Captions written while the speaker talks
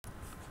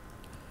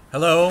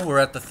Hello, we're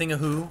at the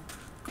Thingahoo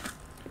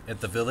at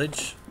the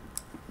village.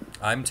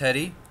 I'm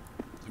Teddy.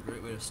 It's a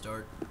great way to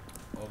start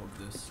all of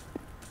this.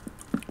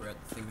 We're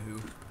at the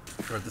Thingahoo.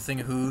 We're at the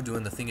Thingahoo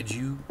doing the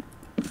Thingajoo,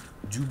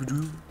 Geebly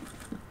Doo,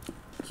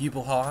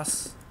 Keeble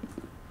Hoss.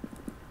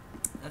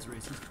 That's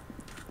racist.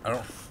 I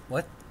don't.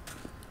 What?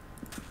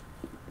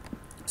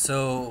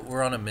 So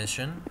we're on a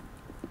mission,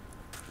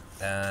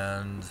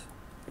 and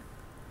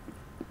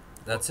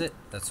that's it.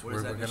 That's What where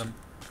is that we're gonna. mission?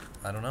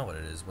 I don't know what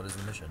it is. What is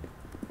the mission?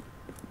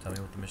 Tell me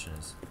what the mission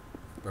is.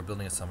 We're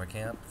building a summer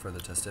camp for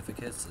the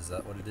testificates. Is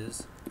that what it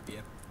is?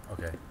 Yeah.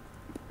 Okay.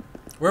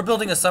 We're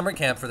building a summer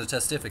camp for the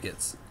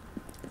testificates.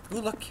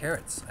 Ooh, look,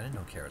 carrots. I didn't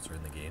know carrots were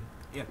in the game.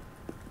 Yeah.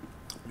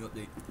 New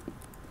update.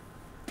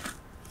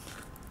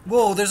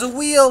 Whoa, there's a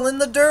wheel in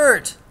the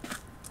dirt!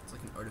 It's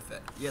like an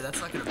artifact. Yeah,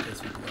 that's not gonna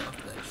piss people off,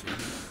 that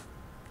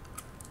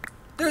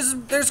shit.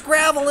 There's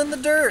gravel in the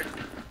dirt!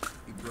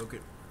 You broke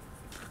it.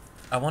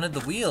 I wanted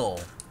the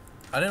wheel.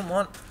 I didn't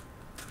want...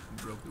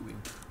 You broke the wheel.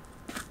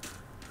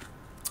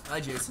 Hi,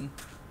 Jason.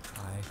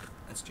 Hi.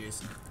 That's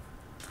Jason.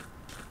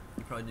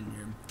 You probably didn't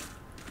hear him.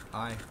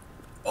 Hi.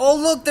 Oh,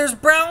 look, there's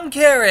brown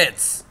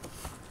carrots!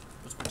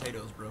 Those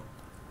potatoes, bro.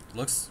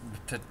 Looks...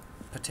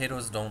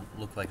 potatoes don't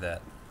look like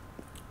that.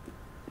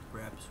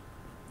 Perhaps.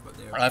 But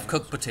they are I've potatoes.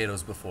 cooked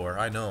potatoes before,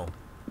 I know.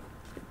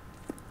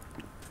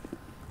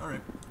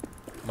 Alright.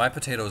 My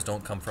potatoes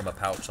don't come from a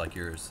pouch like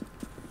yours.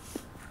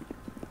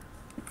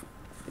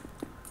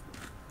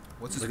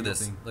 What's this Look at wheel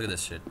this. thing? Look at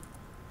this shit.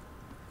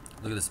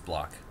 Look at this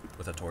block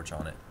with a torch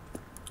on it.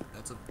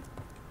 That's a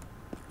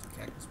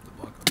cactus with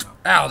a block on top.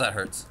 Ow, that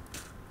hurts.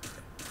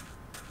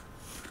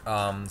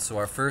 So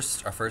our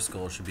first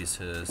goal should be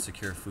to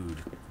secure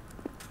food.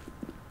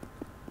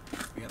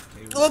 We have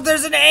potatoes. Look,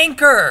 there's an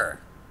anchor!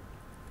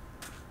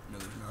 No,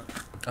 there's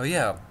not. Oh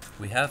yeah,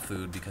 we have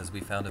food because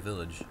we found a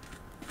village.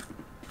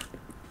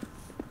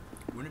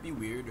 Wouldn't it be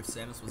weird if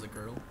Samus was a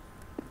girl?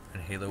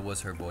 And Halo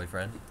was her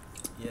boyfriend?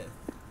 Yeah.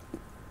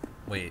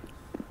 Wait.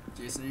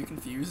 Jason, are you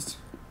confused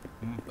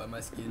by my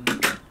skin?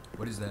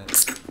 What is that?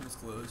 It's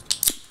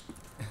closed.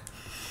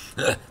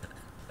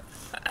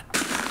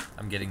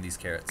 I'm getting these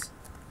carrots.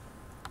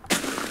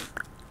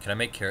 Can I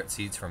make carrot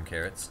seeds from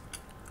carrots?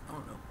 I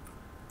don't know.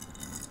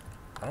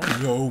 I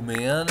don't know,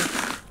 man.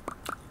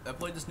 I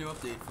played this new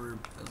update for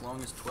as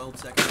long as 12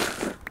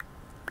 seconds.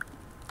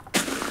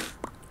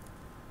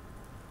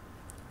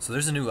 So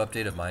there's a new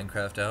update of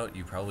Minecraft out.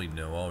 You probably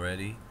know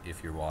already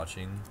if you're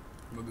watching,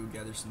 I'm gonna go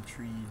gather some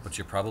trees. but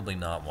you're probably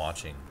not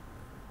watching.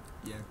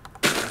 Yeah.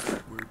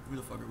 Who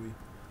the fuck are we?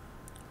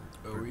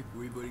 Oh, are we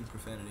rebooting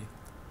profanity?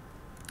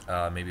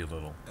 Maybe a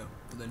little. Oh,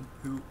 well then,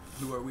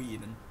 who are we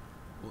even?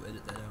 We'll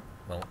edit that out.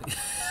 Well,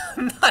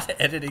 I'm not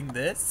editing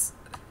this.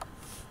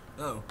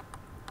 Oh.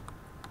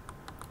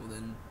 Well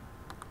then,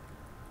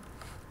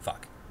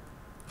 Fuck.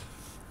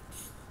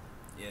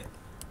 yeah.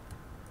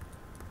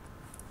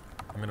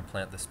 I'm gonna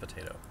plant this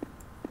potato.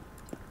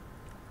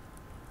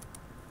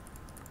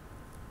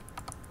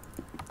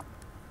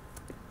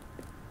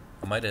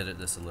 I might edit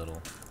this a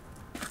little.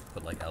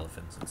 Put like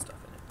elephants and stuff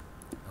in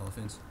it.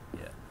 Elephants?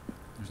 Yeah.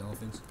 There's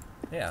elephants?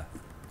 Yeah.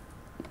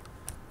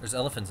 There's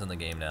elephants in the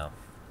game now.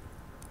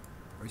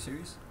 Are you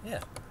serious? Yeah.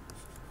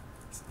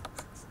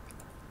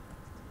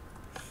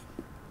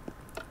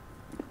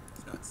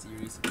 It's not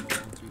serious at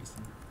all,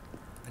 Jason.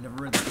 I never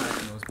read the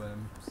fact notes, but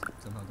I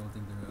somehow don't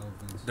think they're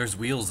elephants. There's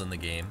wheels in the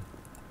game.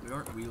 There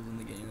aren't wheels in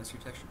the game, that's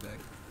your texture pack.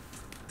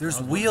 There's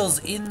I was wheels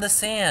wondering about in the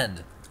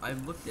sand. I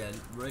looked at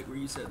it right where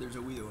you said there's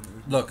a wheel and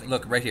there's Look, nothing.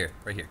 look, right here,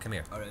 right here. Come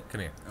here. Alright.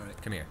 Come here.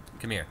 Alright. Come here.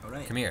 Come here. All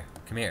right. Come here.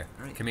 Come here.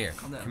 All right. Come here.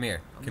 Calm down. Come here.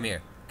 Calm Come down.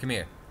 here. Come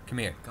here. Come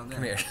here. Calm Come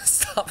down. here.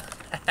 Stop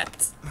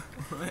that.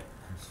 Alright.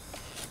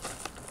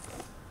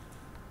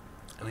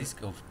 At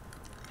least go.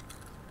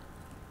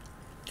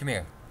 Come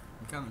here.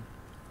 I'm coming.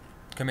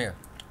 Come here.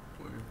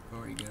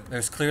 Where are you going?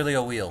 There's clearly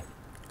a wheel.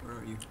 Where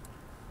are you?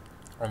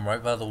 I'm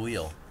right by the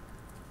wheel.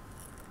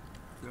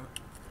 Yeah.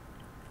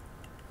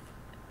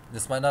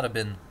 This might not have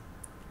been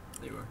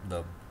There you are.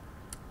 the.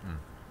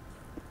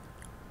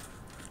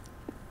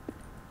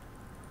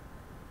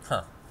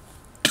 Huh.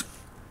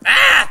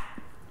 Ah!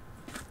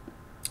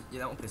 Yeah,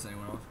 that won't piss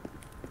anyone off.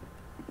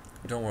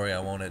 Don't worry, I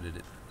won't edit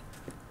it.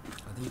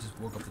 I think he just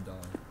woke up the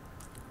dog.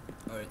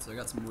 Alright, so I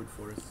got some wood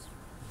for us.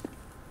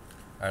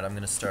 Alright, I'm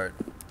gonna start.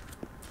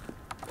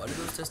 Why do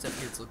those test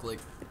kids look like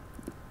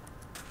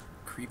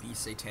creepy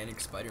satanic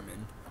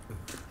Spider-Man?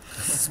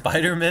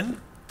 Spider-Man?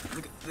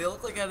 Look, they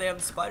look like how they have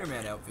the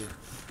Spider-Man outfit.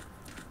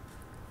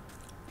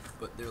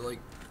 But they're like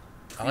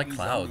I like creepy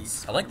clouds.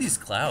 zombies. I like these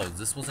clouds.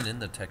 This wasn't in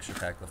the texture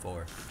pack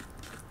before.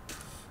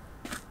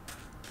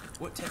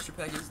 What texture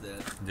pack is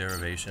that?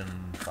 Derivation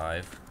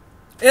 5.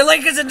 A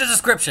link is in the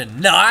description,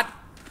 not!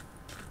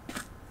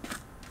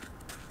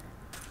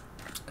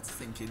 That's the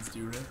thing kids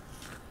do, right?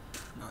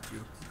 Not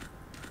you.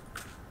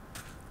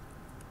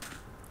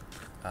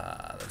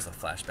 There's a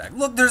flashback.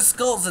 Look, there's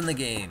skulls in the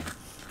game!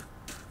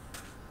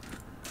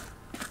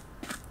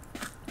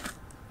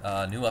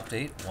 New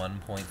update,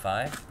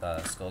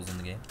 1.5, skulls in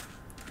the game.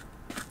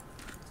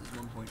 This is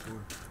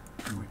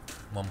 1.4.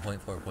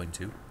 1.4.2.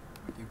 Thank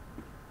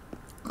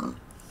you.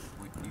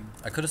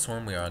 I could have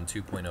sworn we were on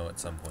 2.0 at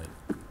some point.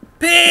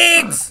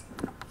 Pigs!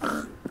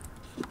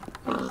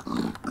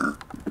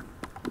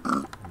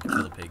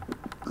 Kill a pig.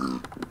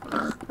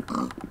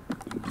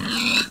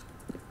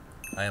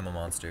 I am a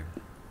monster.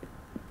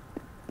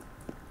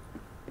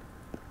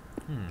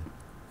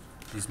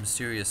 These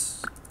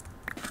mysterious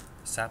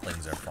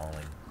saplings are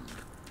falling.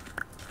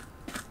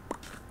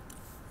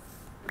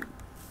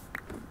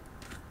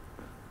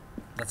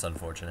 That's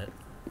unfortunate.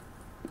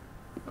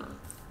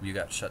 You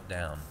got shut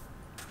down.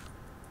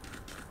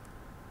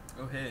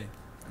 Oh hey,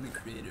 I'm in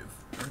creative.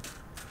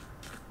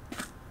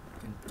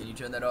 Can you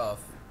turn that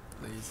off,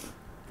 please?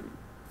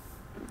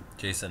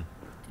 Jason.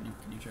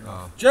 Can you turn it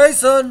off?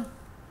 Jason!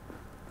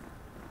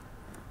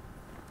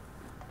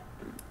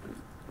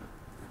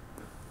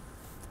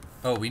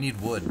 Oh, we need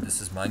wood. This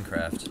is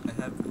Minecraft.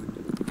 I have wood.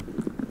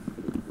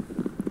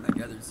 I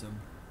gathered some.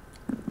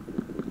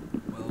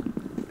 Well,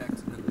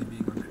 accidentally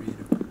being on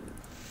creative.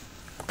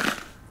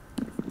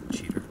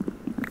 Cheater.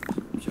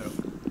 Shut up.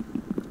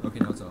 Okay,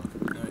 now it's off.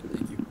 Alright,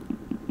 thank you.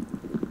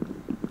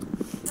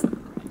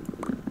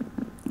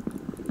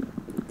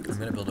 I'm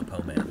gonna build a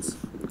pomance.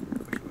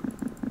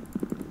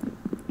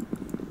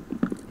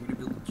 I'm gonna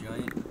build a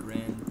giant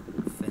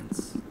grand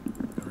fence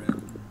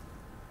around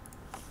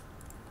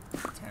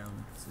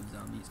town so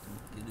zombies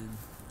don't get in.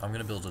 I'm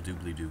gonna build a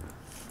Doobly Doo.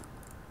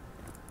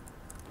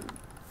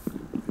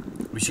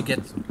 We should get.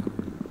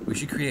 We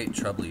should create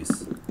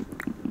troublies.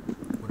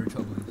 What are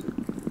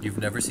troublies? You've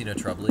never seen a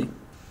troubly?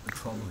 A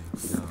troubly?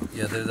 No.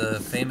 Yeah, they're the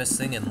famous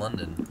thing in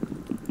London.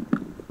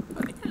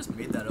 I think I just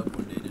made that up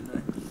one day, didn't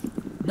I?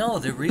 No,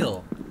 they're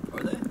real.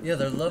 Are they? Yeah,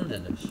 they're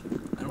Londonish.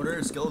 What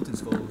are skeleton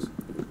skulls?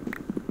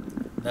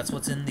 That's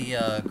what's in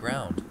the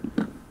ground.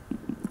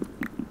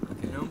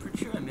 Okay. No, I'm pretty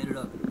sure I made it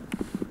up.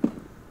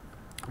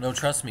 No,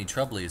 trust me,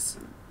 troublies.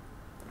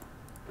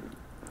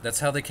 That's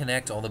how they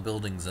connect all the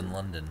buildings in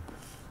London.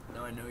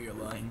 Now I know you're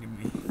lying to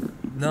me.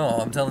 No,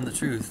 I'm telling the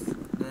truth.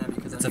 Nah,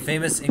 because It's I a made,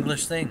 famous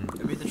English thing.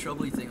 I made the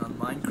troubly thing on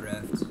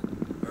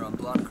Minecraft. Or on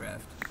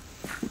Blockcraft.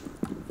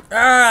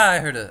 Ah, I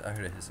heard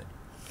a hissing.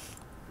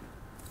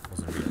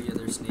 Wasn't Oh real. yeah,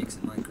 there's snakes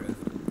in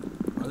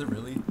Minecraft. Are there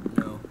really?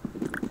 No.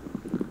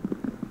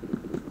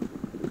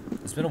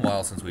 It's been a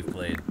while since we've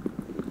played.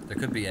 There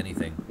could be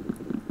anything.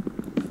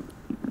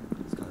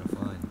 It's kind of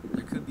fun.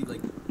 There could be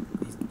like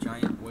these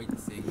giant white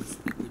things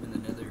that live in the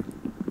nether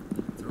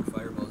and throw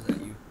fireballs at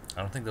you.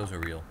 I don't think those are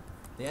real.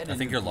 They had I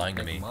think you're lying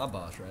to me. Mob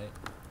boss, right?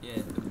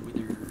 Yeah, the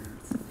wither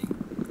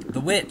thing. The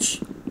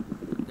witch!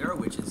 There are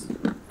witches,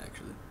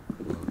 actually.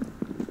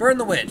 Burn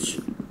the witch!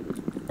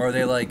 Or are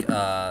they like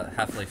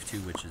Half-Life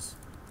 2 witches?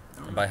 I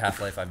don't And know. by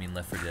Half-Life I mean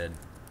Left 4 Dead.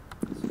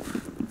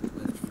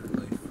 Left for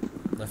life.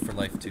 Left 4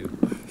 Life 2.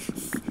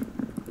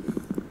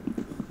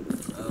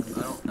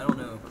 I don't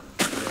know.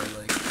 They're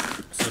like,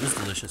 Soda's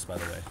delicious, by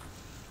the way.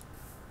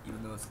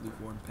 even though it's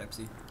lukewarm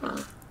Pepsi.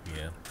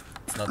 Yeah.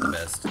 It's not the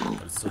best,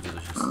 but it's still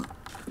delicious.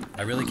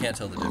 I really can't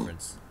tell the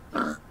difference.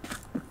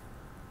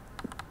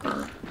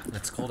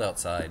 It's cold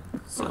outside,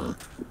 so...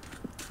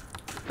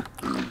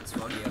 It's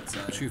foggy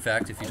outside. True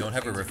fact, if you don't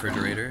have a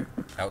refrigerator,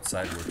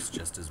 outside works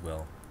just as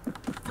well.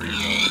 For your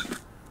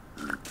health.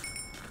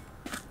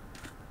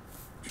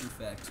 True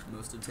fact.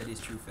 Most of Teddy's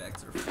true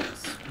facts are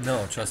false.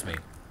 No, trust me.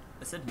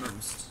 I said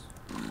most.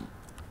 I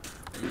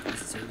didn't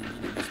necessarily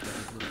mean it as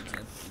a little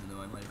example, even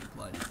though I might have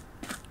implied it.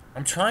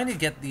 I'm trying to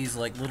get these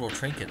like little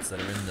trinkets that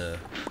are in the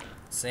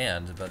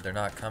sand, but they're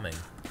not coming.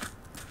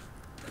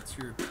 That's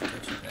your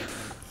protection pack,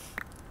 man.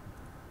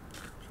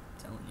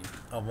 I'm telling you.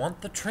 I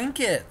want the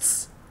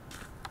trinkets!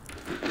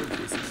 Oh,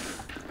 Jason.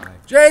 Hi.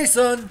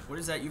 Jason! What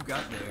is that you've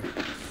got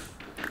there?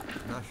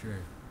 I'm not sure.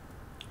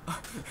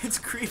 It's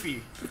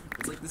creepy.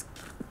 It's like this.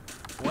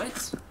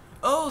 What?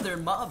 Oh, they're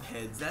mob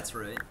heads. That's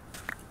right.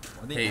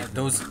 Why they Hey, add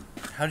those... them?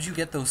 How did you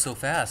get those so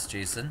fast,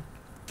 Jason?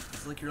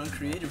 It's like you're on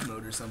creative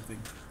mode or something.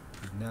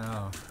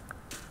 No.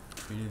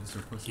 Creative is so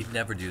pussy. He'd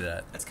never do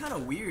that. That's kind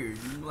of weird.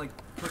 You like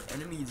put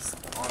enemies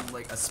on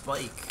like a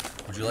spike.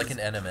 Would you like an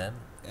NMM?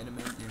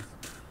 Enemy? Yeah.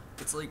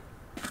 It's like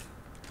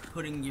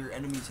putting your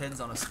enemies'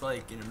 heads on a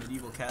spike in a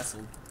medieval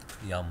castle.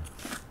 Yum.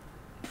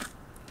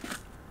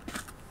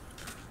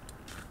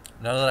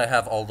 Now that I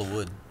have all the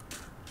wood,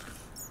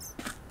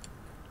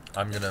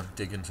 I'm gonna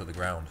dig into the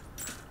ground.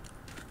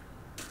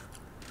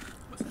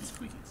 What's that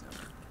squeaking sound?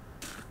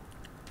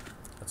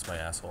 That's my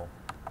asshole.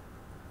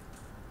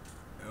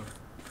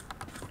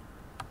 Oh.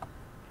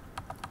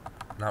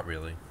 Not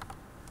really.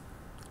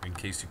 In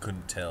case you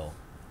couldn't tell.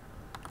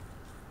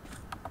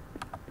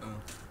 Oh.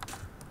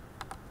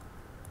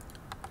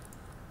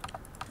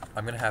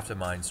 I'm gonna have to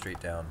mine straight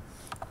down.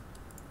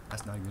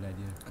 That's not a good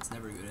idea. That's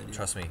never a good idea.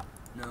 Trust me.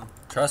 No.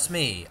 Trust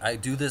me. I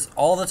do this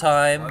all the Why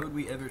time. would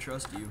we ever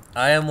trust you?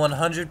 I am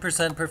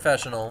 100%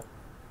 professional.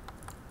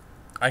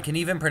 I can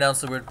even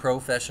pronounce the word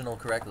professional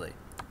correctly.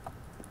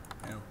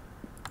 No.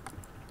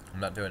 I'm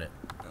not doing it.